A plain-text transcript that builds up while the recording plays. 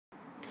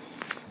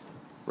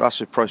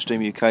Russ with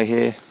ProSteam UK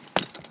here,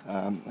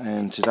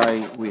 and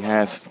today we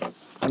have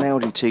an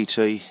Audi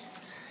TT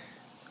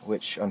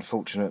which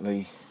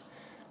unfortunately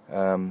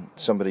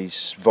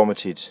somebody's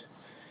vomited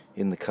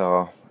in the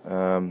car,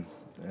 and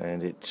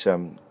it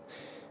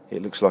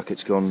looks like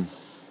it's gone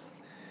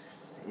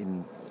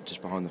in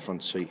just behind the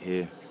front seat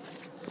here,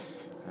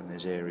 and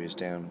there's areas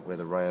down where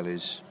the rail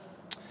is,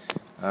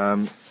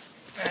 and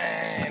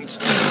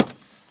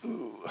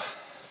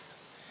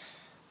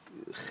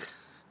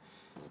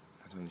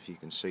I don't know if you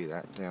can see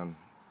that down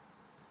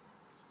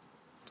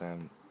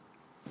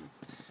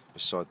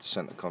beside the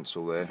centre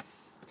console there.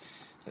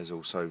 There's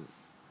also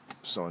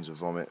signs of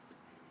vomit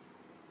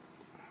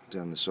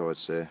down the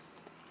sides there.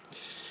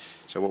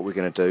 So what we're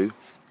going to do,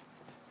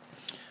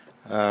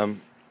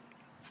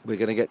 we're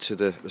going to get to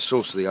the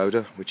source of the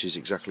odour, which is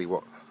exactly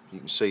what you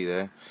can see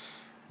there.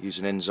 Use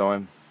an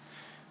enzyme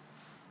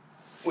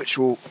which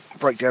will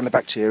break down the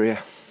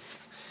bacteria,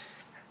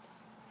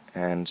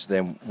 and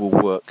then we'll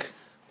work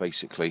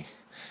basically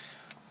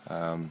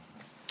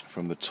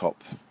from the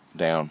top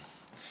down.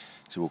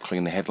 So we'll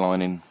clean the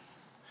headlining,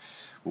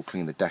 we'll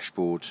clean the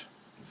dashboard,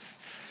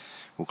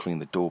 we'll clean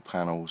the door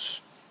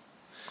panels,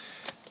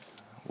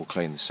 we'll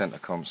clean the centre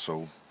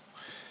console,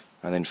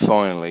 and then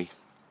finally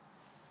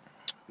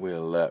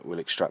we'll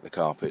extract the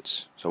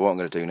carpets. So what I'm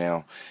going to do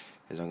now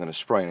is I'm going to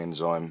spray an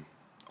enzyme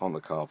on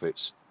the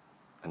carpets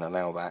and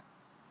allow that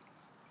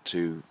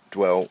to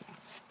dwell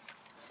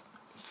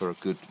for a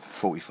good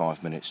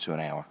 45 minutes to an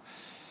hour,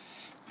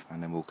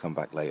 and then we'll come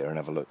back later and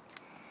have a look.